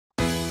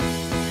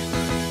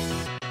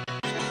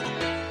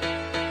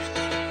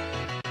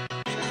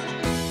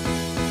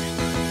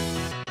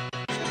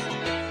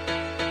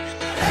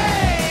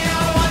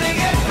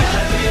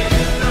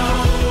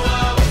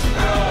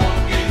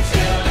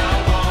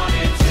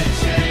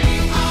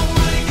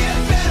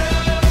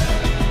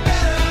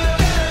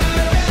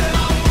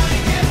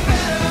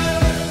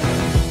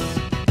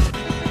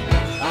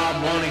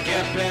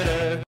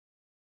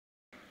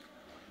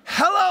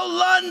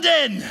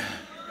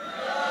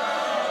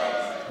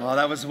Oh,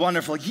 that was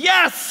wonderful.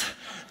 Yes!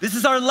 This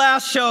is our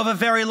last show of a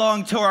very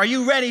long tour. Are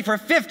you ready for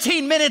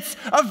 15 minutes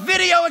of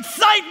video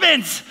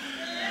excitement?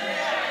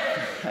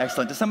 Yeah.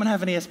 Excellent. Does someone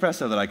have any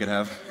espresso that I could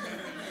have?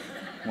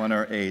 1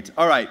 or 8.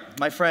 All right,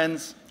 my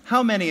friends,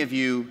 how many of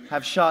you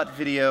have shot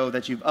video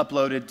that you've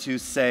uploaded to,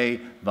 say,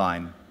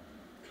 Vine?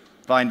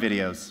 Vine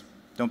videos.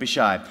 Don't be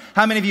shy.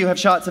 How many of you have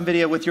shot some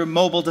video with your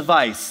mobile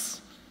device?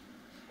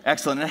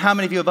 Excellent. And how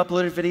many of you have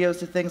uploaded videos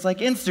to things like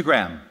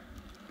Instagram?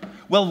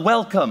 Well,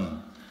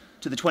 welcome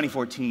to the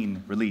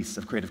 2014 release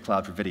of Creative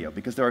Cloud for Video,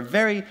 because there are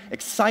very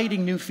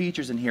exciting new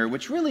features in here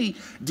which really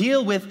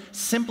deal with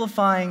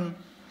simplifying,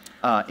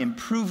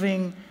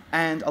 improving,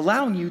 and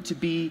allowing you to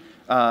be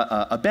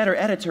a better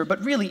editor,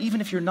 but really, even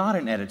if you're not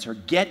an editor,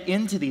 get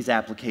into these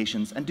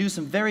applications and do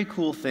some very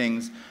cool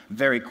things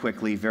very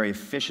quickly, very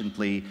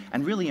efficiently,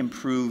 and really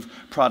improve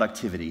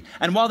productivity.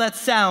 And while that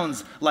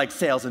sounds like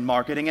sales and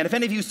marketing, and if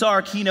any of you saw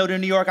our keynote in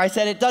New York, I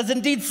said it does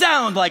indeed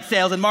sound like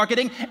sales and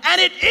marketing,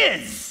 and it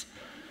is!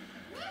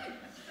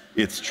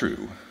 It's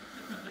true.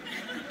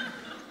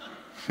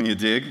 You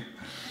dig?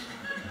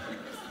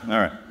 All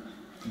right.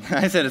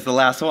 I said it's the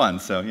last one,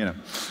 so, you know.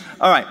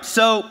 All right,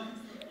 so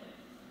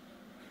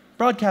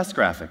broadcast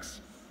graphics.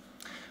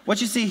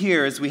 What you see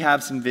here is we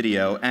have some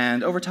video,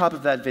 and over top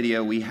of that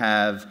video we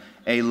have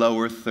a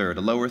lower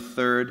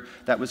third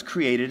that was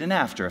created in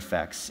After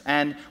Effects.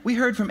 And we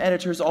heard from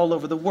editors all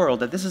over the world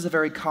that this is a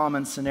very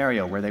common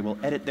scenario where they will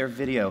edit their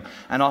video,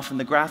 and often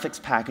the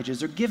graphics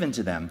packages are given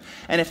to them.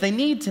 And if they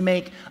need to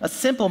make a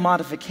simple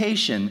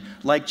modification,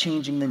 like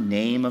changing the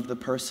name of the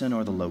person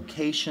or the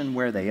location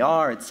where they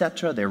are,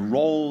 etc., their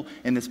role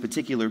in this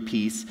particular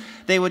piece,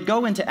 they would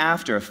go into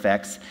After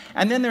Effects,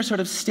 and then they're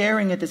sort of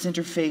staring at this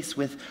interface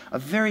with a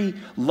very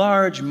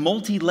large,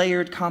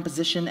 multi-layered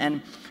composition,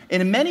 and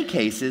in many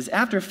cases,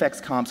 After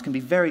Effects comps can be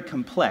very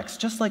complex,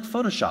 just like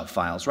Photoshop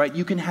files, right?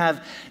 You can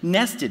have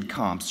nested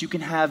comps. You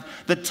can have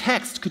the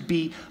text could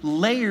be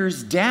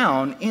layers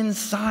down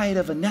inside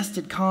of a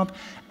nested comp,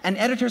 and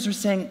editors are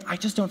saying, I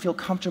just don't feel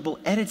comfortable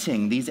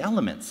editing these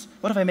elements.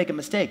 What if I make a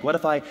mistake? What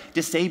if I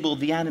disable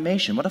the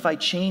animation? What if I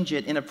change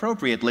it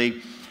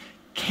inappropriately?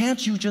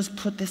 Can't you just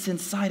put this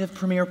inside of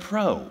Premiere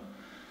Pro?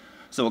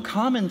 So a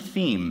common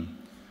theme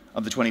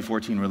of the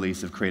 2014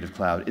 release of Creative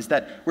Cloud is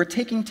that we're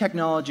taking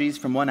technologies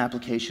from one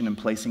application and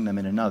placing them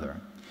in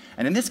another.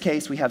 And in this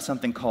case, we have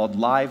something called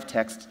live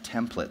text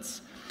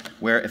templates,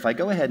 where if I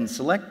go ahead and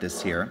select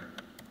this here,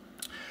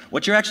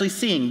 what you're actually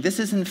seeing, this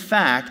is in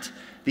fact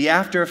the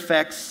After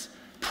Effects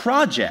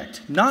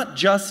project, not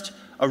just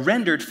a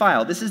rendered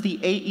file. This is the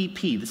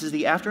AEP. This is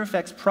the After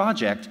Effects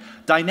project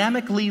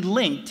dynamically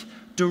linked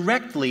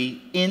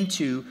directly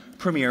into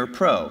Premiere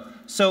Pro.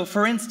 So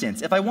for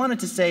instance, if I wanted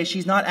to say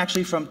she's not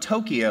actually from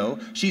Tokyo,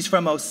 she's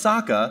from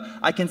Osaka,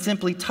 I can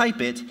simply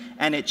type it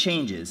and it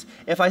changes.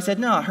 If I said,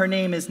 no, her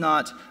name is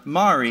not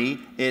Mari,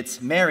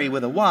 it's Mary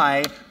with a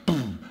Y,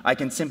 boom, I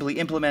can simply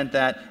implement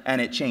that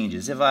and it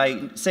changes. If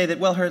I say that,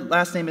 well, her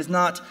last name is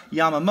not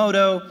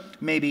Yamamoto,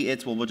 maybe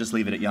it's, well, we'll just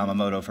leave it at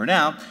Yamamoto for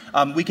now.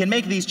 We can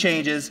make these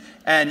changes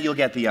and you'll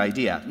get the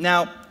idea.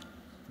 Now,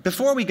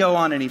 before we go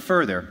on any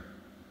further,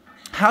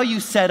 how you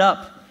set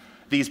up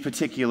these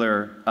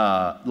particular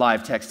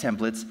live text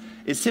templates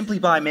is simply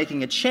by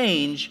making a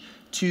change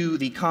to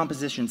the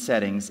composition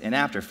settings in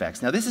After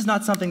Effects. Now, this is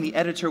not something the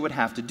editor would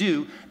have to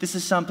do. This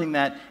is something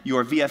that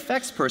your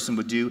VFX person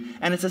would do,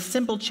 and it's a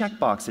simple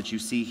checkbox that you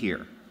see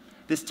here,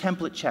 this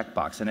template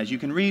checkbox. And as you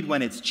can read,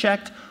 when it's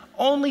checked,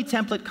 only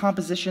template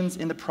compositions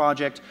in the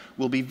project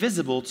will be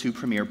visible to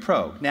Premiere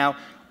Pro. Now,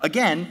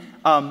 again,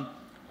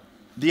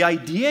 the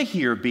idea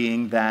here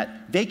being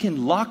that they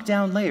can lock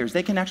down layers.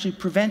 They can actually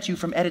prevent you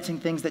from editing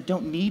things that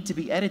don't need to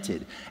be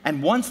edited.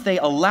 And once they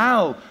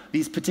allow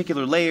these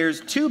particular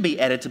layers to be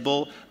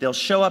editable, they'll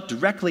show up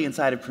directly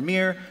inside of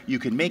Premiere. You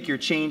can make your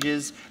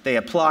changes. They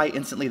apply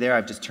instantly there.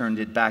 I've just turned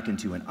it back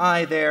into an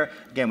eye there.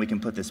 Again, we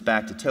can put this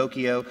back to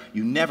Tokyo.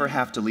 You never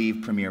have to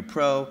leave Premiere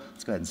Pro.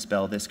 Let's go ahead and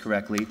spell this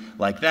correctly,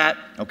 like that,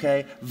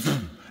 okay?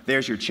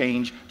 There's your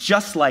change,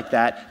 just like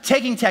that.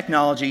 Taking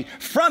technology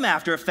from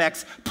After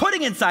Effects,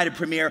 putting inside of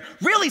Premiere,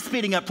 really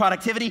speeding up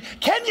productivity.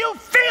 Can you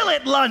feel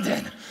it,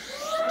 London?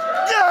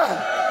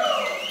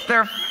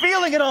 They're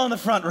feeling it all in the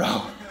front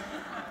row.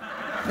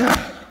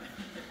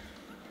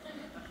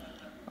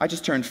 I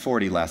just turned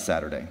 40 last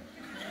Saturday.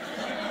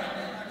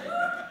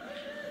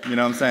 You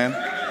know what I'm saying?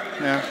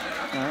 Yeah.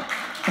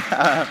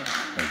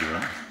 Thank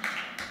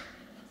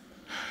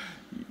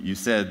you. You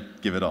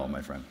said, give it all,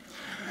 my friend.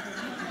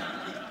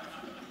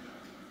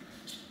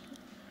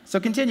 So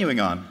continuing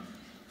on,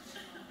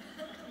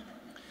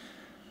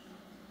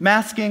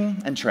 masking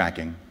and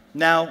tracking.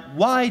 Now,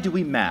 why do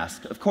we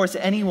mask? Of course,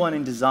 anyone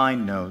in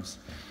design knows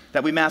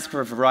that we mask for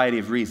a variety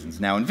of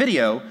reasons. Now, in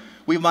video,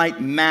 we might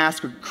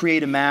mask or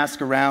create a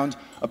mask around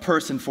a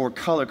person for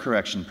color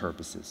correction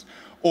purposes.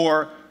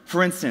 Or,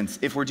 for instance,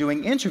 if we're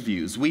doing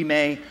interviews, we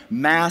may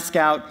mask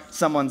out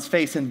someone's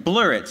face and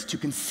blur it to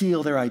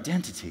conceal their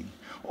identity.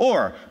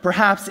 Or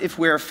perhaps if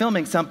we're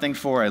filming something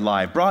for a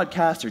live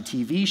broadcast or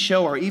TV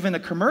show or even a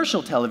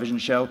commercial television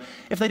show,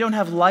 if they don't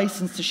have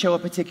license to show a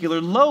particular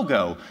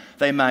logo,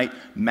 they might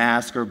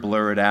mask or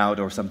blur it out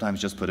or sometimes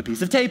just put a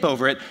piece of tape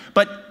over it.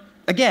 But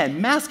again,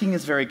 masking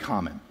is very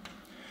common.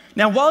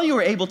 Now, while you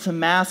were able to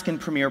mask in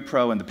Premiere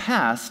Pro in the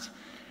past,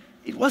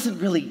 it wasn't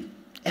really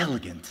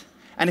elegant.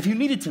 And if you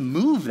needed to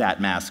move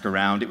that mask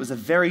around, it was a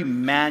very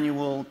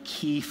manual,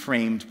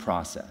 key-framed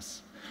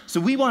process. So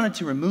we wanted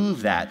to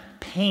remove that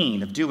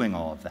pain of doing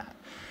all of that.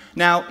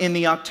 Now, in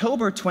the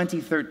October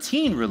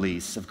 2013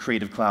 release of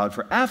Creative Cloud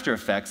for After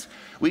Effects,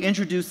 we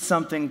introduced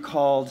something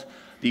called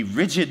the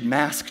Rigid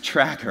Mask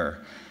Tracker.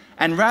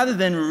 And rather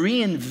than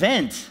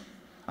reinvent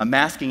a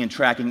masking and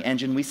tracking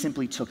engine, we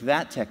simply took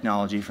that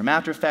technology from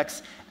After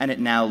Effects, and it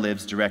now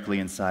lives directly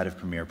inside of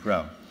Premiere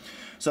Pro.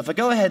 So if I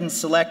go ahead and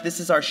select,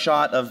 this is our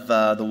shot of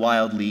the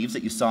wild leaves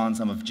that you saw in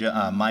some of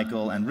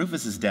Michael and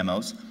Rufus's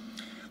demos.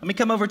 Let me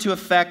come over to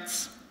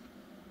Effects,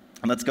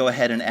 and let's go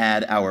ahead and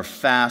add our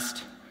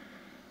fast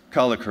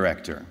color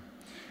corrector.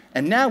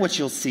 And now what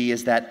you'll see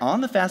is that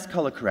on the fast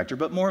color corrector,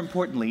 but more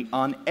importantly,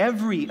 on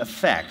every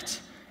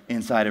effect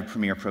inside of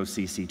Premiere Pro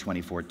CC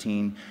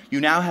 2014, you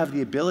now have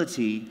the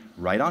ability,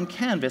 right on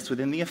canvas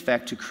within the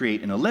effect, to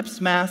create an ellipse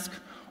mask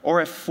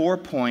or a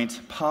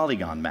 4-point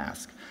polygon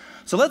mask.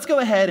 So let's go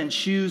ahead and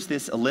choose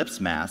this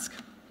ellipse mask,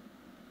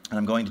 and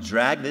I'm going to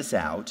drag this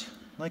out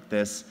like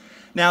this.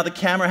 Now the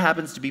camera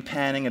happens to be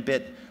panning a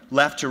bit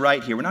left to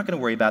right here. We're not going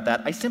to worry about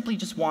that. I simply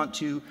just want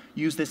to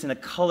use this in a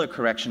color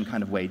correction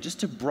kind of way,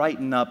 just to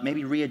brighten up,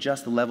 maybe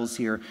readjust the levels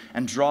here,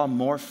 and draw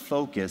more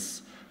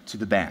focus to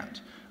the band.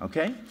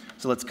 Okay?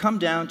 So let's come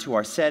down to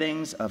our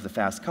settings of the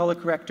fast color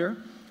corrector.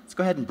 Let's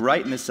go ahead and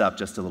brighten this up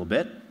just a little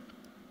bit.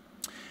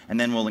 And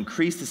then we'll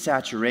increase the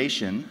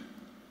saturation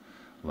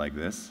like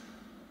this.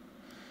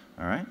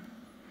 All right?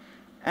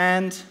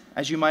 And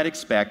as you might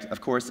expect,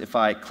 of course, if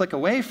I click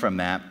away from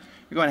that,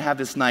 you're going to have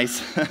this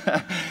nice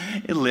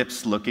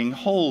ellipse-looking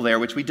hole there,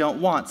 which we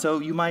don't want. So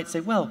you might say,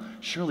 well,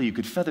 surely you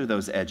could feather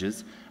those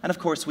edges. And of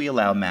course, we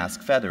allow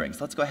mask feathering.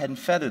 So let's go ahead and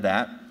feather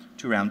that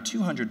to around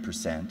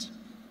 200%.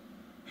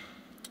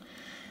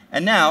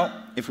 And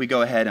now, if we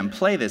go ahead and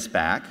play this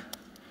back,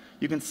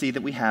 you can see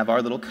that we have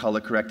our little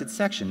color-corrected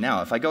section.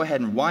 Now, if I go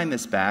ahead and wind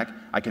this back,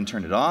 I can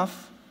turn it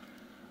off.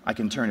 I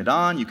can turn it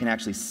on. You can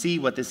actually see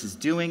what this is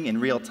doing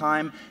in real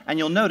time. And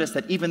you'll notice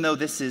that even though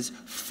this is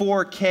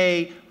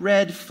 4K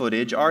red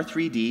footage,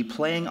 R3D,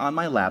 playing on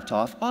my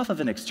laptop off of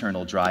an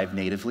external drive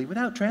natively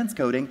without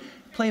transcoding,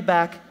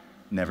 playback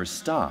never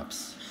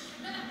stops.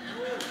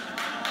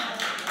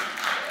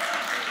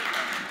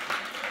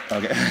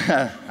 Okay,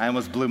 I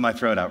almost blew my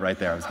throat out right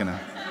there. I was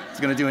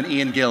gonna do an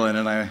Ian Gillan,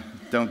 and I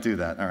don't do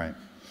that. All right.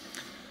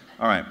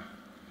 All right.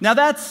 Now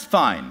that's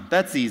fine.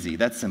 That's easy.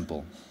 That's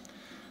simple.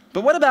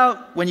 But what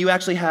about when you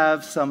actually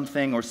have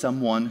something or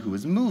someone who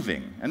is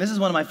moving? And this is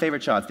one of my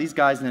favorite shots. These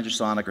guys in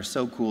Ninjasonic are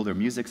so cool. Their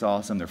music's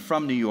awesome. They're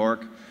from New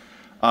York.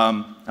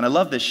 And I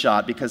love this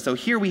shot because, so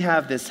here we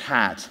have this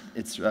hat.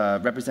 It's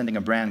representing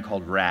a brand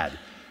called Rad.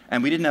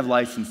 And we didn't have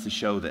license to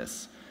show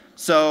this.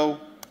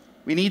 So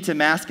we need to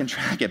mask and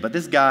track it. But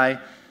this guy,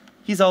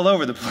 he's all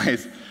over the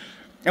place.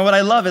 And what I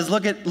love is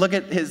look at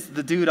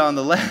the dude on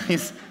the left.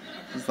 He's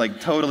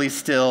like totally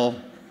still.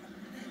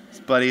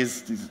 But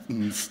he's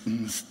and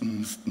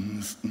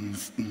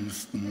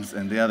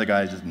the other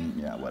guy just,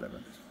 yeah,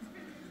 whatever.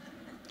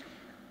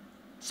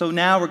 So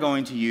now we're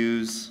going to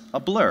use a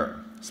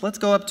blur. So let's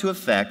go up to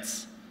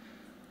Effects.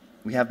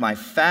 We have my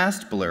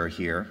fast blur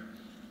here.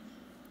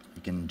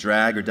 You can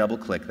drag or double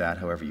click that,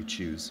 however you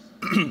choose.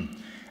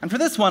 And for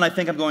this one, I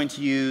think I'm going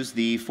to use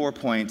the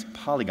 4-point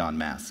polygon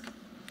mask.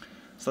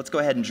 So let's go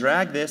ahead and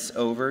drag this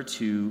over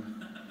to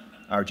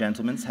our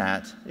gentleman's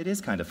hat. It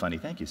is kind of funny,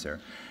 thank you, sir.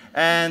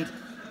 And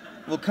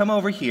we'll come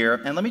over here,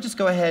 and let me just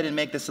go ahead and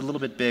make this a little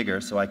bit bigger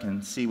so I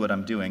can see what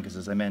I'm doing, because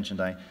as I mentioned,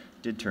 I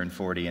did turn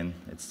 40, and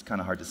it's kind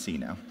of hard to see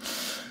now.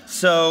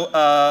 So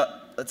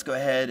let's go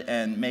ahead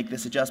and make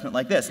this adjustment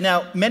like this.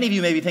 Now, many of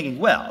you may be thinking,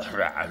 well,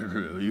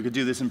 you could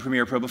do this in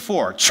Premiere Pro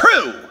before.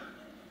 True!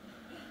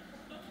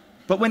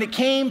 But when it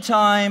came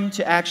time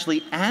to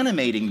actually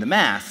animating the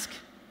mask,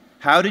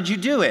 how did you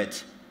do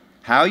it?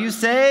 How you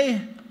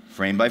say?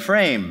 Frame by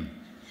frame.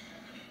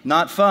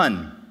 Not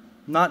fun,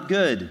 not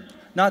good,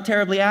 not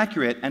terribly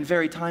accurate, and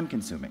very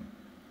time-consuming.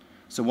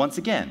 So once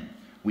again,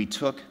 we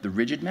took the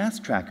rigid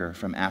mask tracker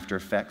from After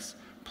Effects,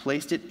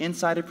 placed it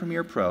inside of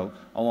Premiere Pro,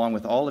 along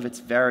with all of its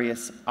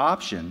various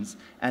options,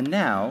 and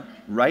now,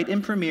 right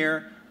in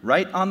Premiere,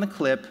 right on the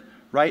clip,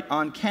 right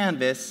on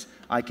canvas,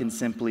 I can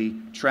simply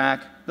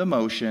track the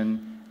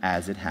motion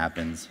as it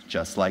happens,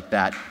 just like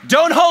that.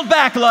 Don't hold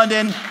back,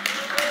 London!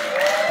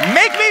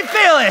 Make me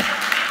feel it!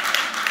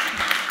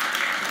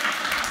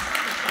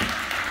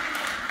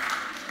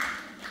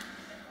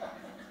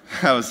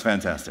 That was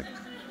fantastic.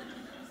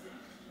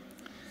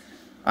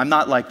 I'm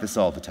not like this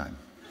all the time.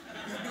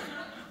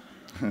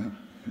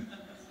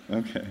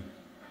 Okay.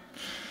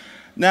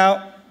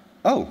 Now,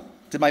 oh,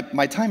 did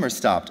my timer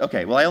stopped?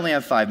 Okay, well, I only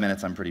have 5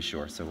 minutes, I'm pretty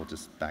sure, so we'll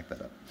just back that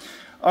up.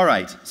 All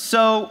right,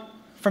 so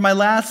For my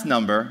last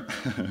number,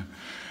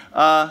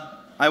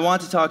 I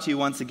want to talk to you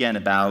once again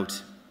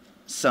about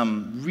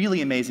some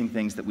really amazing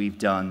things that we've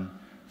done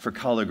for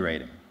color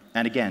grading.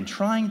 And again,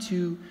 trying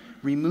to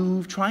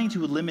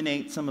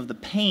eliminate some of the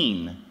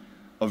pain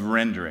of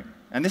rendering.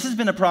 And this has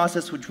been a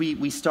process which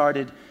we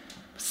started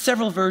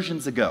several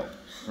versions ago,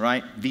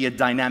 right, via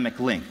dynamic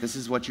link. This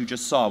is what you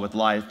just saw with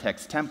live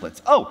text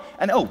templates.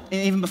 And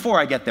even before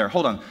I get there,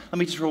 hold on, let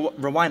me just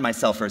rewind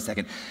myself for a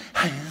second.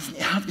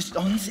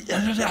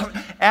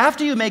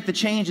 After you make the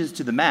changes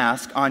to the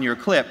mask on your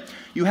clip,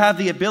 you have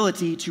the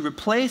ability to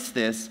replace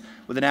this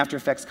with an After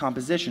Effects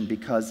composition,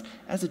 because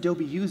as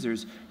Adobe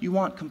users, you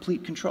want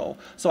complete control.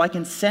 So I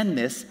can send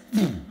this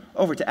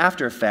over to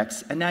After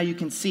Effects, and now you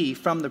can see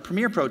from the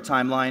Premiere Pro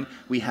timeline,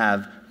 we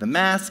have the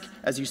mask,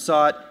 as you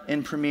saw it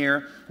in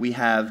Premiere. We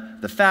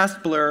have the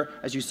fast blur,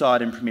 as you saw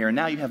it in Premiere. And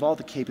now you have all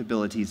the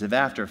capabilities of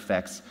After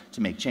Effects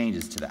to make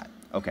changes to that.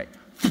 Okay.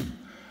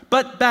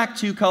 But back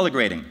to color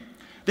grading.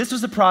 This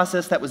was a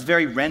process that was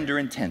very render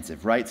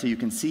intensive, right? So you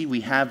can see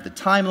we have the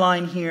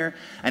timeline here,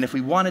 and if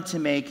we wanted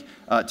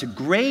to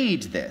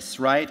grade this,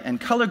 right? And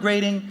color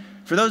grading,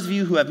 for those of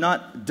you who have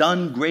not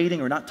done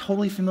grading or not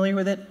totally familiar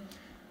with it,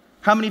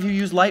 how many of you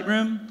use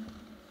Lightroom?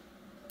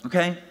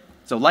 Okay.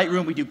 So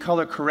Lightroom, we do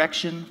color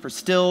correction for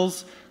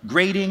stills.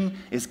 Grading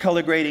is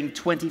color grading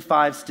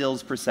 25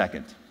 stills per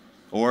second,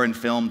 or in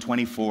film,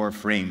 24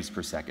 frames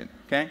per second,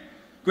 okay?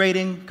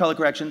 Grading, color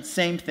correction,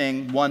 same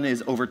thing. One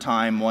is over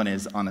time, one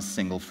is on a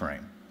single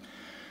frame.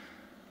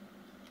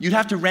 You'd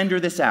have to render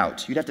this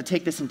out. You'd have to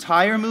take this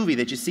entire movie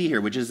that you see here,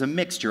 which is a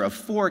mixture of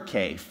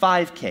 4K,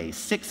 5K,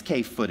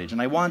 6K footage,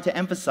 and I want to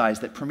emphasize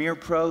that Premiere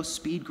Pro,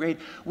 SpeedGrade,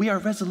 we are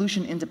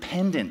resolution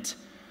independent.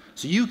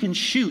 So you can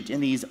shoot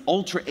in these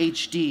Ultra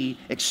HD,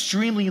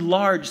 extremely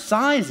large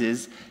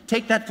sizes,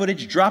 take that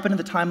footage, drop it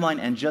into the timeline,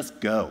 and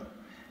just go.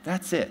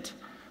 That's it.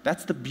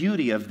 That's the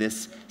beauty of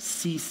this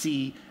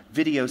CC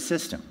video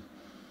system.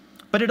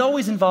 But it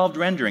always involved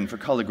rendering for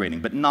color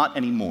grading, but not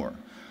anymore.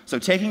 So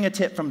taking a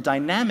tip from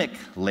Dynamic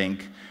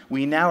Link,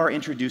 we now are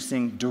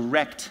introducing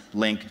Direct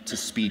Link to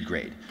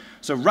SpeedGrade.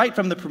 So right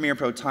from the Premiere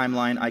Pro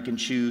timeline, I can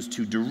choose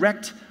to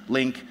direct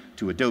link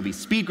to Adobe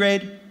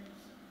SpeedGrade.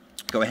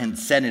 Go ahead and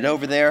send it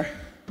over there.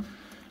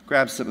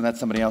 Grab something, that's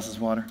somebody else's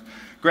water.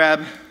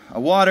 Grab a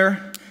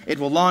water. It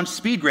will launch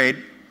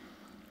SpeedGrade.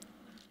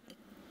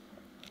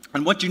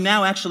 And what you're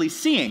now actually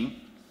seeing,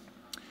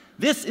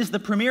 this is the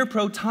Premiere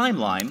Pro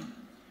timeline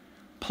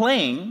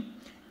playing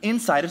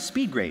inside of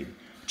SpeedGrade.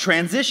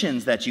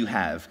 Transitions that you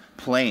have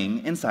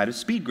playing inside of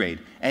SpeedGrade.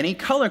 Any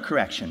color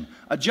correction,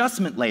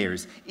 adjustment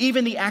layers,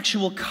 even the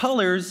actual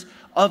colors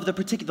of the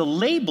particular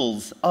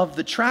labels of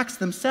the tracks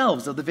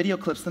themselves, of the video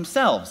clips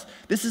themselves.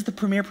 This is the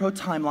Premiere Pro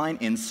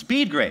timeline in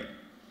SpeedGrade.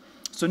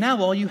 So now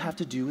all you have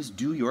to do is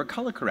do your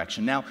color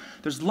correction. Now,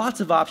 there's lots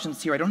of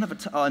options here. I don't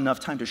have enough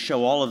time to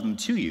show all of them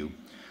to you.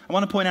 I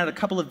want to point out a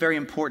couple of very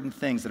important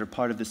things that are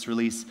part of this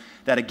release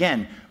that,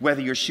 again,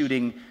 whether you're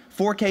shooting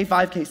 4K,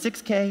 5K,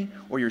 6K,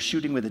 or you're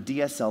shooting with a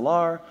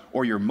DSLR,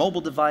 or your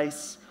mobile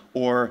device,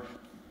 or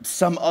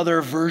some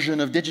other version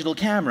of digital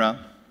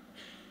camera,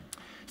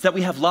 is that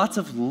we have lots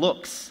of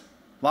looks,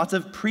 lots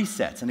of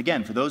presets. And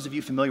again, for those of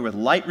you familiar with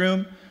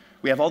Lightroom,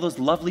 we have all those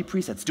lovely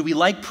presets. Do we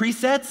like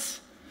presets?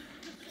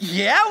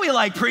 Yeah, we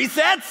like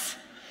presets.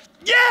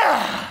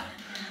 Yeah!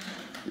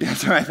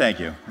 That's all right, thank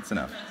you. That's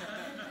enough.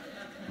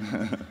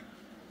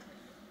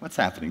 What's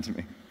happening to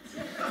me?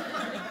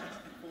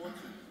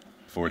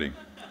 40.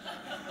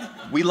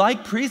 We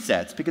like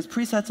presets because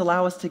presets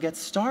allow us to get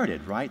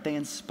started, right? They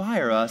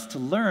inspire us to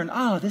learn,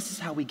 this is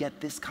how we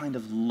get this kind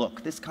of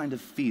look, this kind of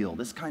feel,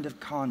 this kind of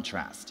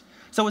contrast.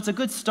 So it's a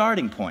good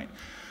starting point.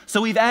 So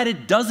we've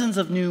added dozens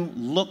of new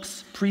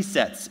looks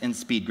presets in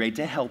SpeedGrade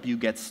to help you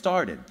get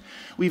started.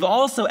 We've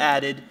also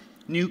added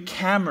new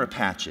camera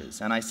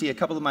patches, and I see a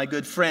couple of my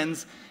good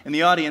friends in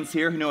the audience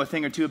here who know a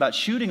thing or two about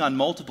shooting on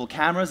multiple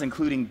cameras,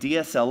 including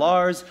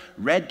DSLRs,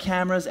 Red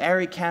cameras,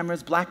 Arri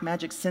cameras,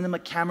 Blackmagic Cinema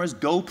cameras,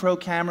 GoPro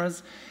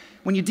cameras.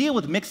 When you deal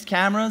with mixed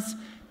cameras,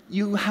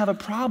 you have a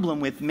problem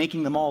with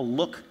making them all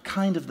look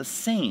kind of the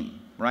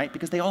same, right?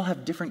 Because they all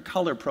have different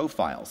color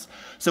profiles.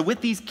 So with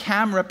these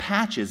camera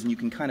patches, and you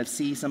can kind of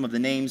see some of the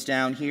names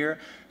down here,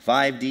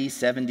 5D,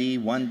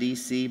 7D,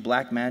 1DC,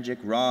 Blackmagic,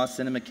 RAW,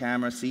 Cinema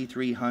Camera,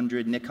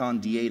 C300,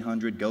 Nikon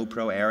D800,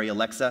 GoPro, Arri,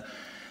 Alexa.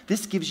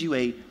 This gives you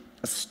a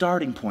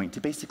starting point to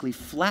basically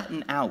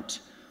flatten out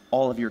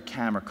all of your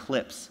camera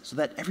clips so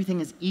that everything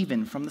is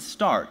even from the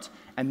start,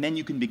 and then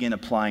you can begin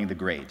applying the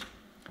grade.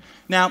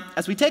 Now,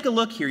 as we take a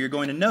look here, you're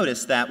going to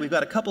notice that we've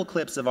got a couple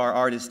clips of our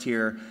artist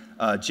here,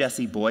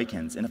 Jesse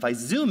Boykins. And if I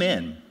zoom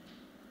in,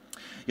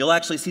 you'll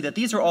actually see that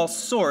these are all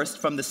sourced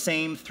from the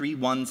same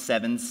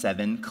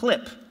 3177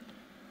 clip.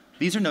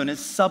 These are known as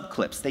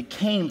subclips. They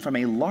came from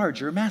a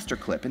larger master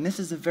clip, and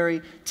this is a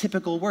very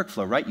typical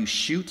workflow, right? You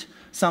shoot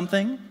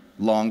something,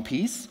 long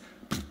piece,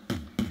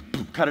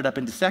 cut it up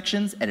into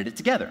sections, edit it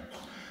together.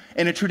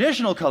 In a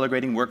traditional color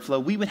grading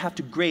workflow, we would have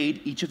to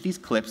grade each of these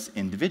clips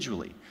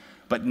individually.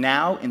 But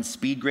now, in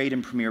SpeedGrade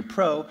and Premiere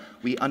Pro,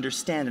 we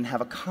understand and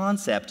have a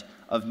concept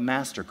of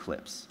master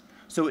clips.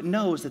 So it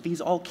knows that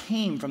these all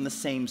came from the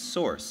same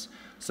source.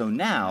 So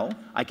now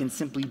I can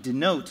simply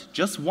denote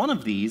just one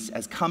of these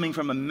as coming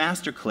from a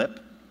master clip.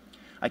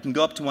 I can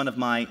go up to one of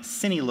my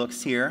cine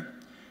looks here,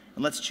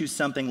 and let's choose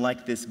something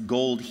like this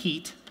gold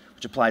heat,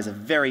 which applies a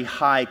very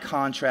high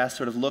contrast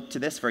sort of look to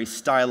this, very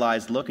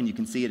stylized look, and you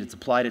can see it's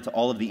applied it to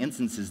all of the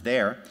instances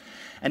there.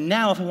 And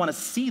now if I want to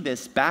see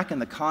this back in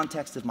the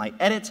context of my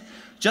edit,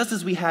 just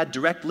as we had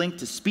direct link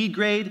to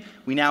SpeedGrade,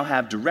 we now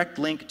have direct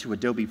link to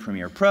Adobe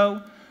Premiere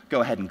Pro.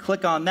 Go ahead and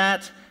click on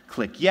that,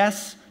 click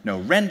yes, no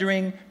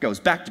rendering, goes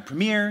back to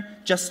Premiere,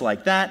 just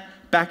like that,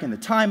 back in the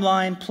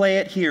timeline, play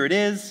it, here it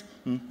is.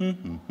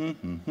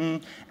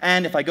 And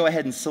if I go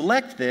ahead and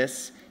select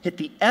this, hit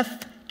the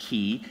F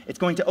key, it's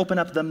going to open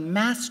up the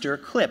master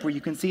clip where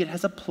you can see it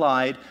has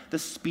applied the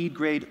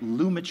SpeedGrade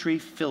Lumetri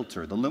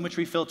filter. The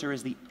Lumetri filter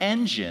is the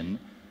engine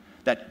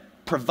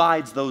that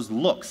provides those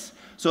looks.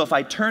 So if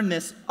I turn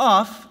this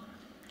off,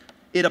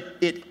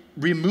 it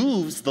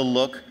removes the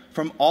look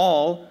from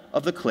all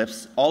of the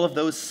clips, all of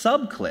those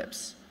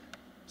sub-clips.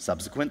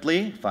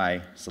 Subsequently, if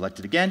I select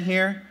it again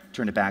here,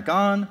 turn it back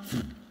on,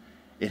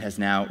 it has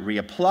now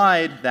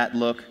reapplied that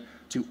look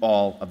to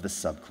all of the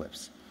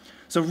sub-clips.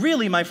 So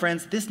really, my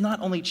friends, this not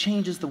only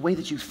changes the way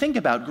that you think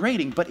about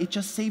grading, but it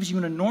just saves you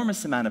an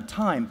enormous amount of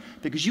time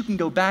because you can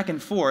go back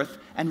and forth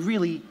and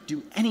really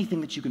do anything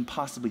that you can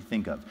possibly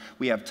think of.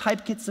 We have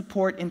typekit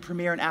support in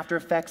Premiere and After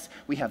Effects.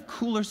 We have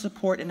cooler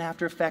support in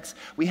After Effects.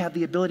 We have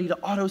the ability to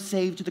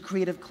auto-save to the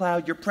Creative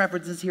Cloud, your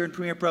preferences here in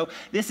Premiere Pro.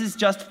 This is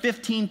just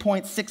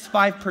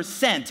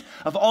 15.65%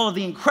 of all of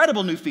the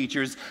incredible new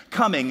features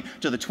coming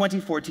to the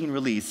 2014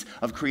 release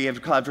of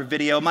Creative Cloud for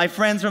Video. My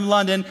friends from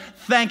London,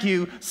 thank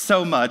you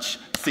so much.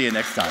 See you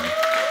next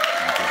time.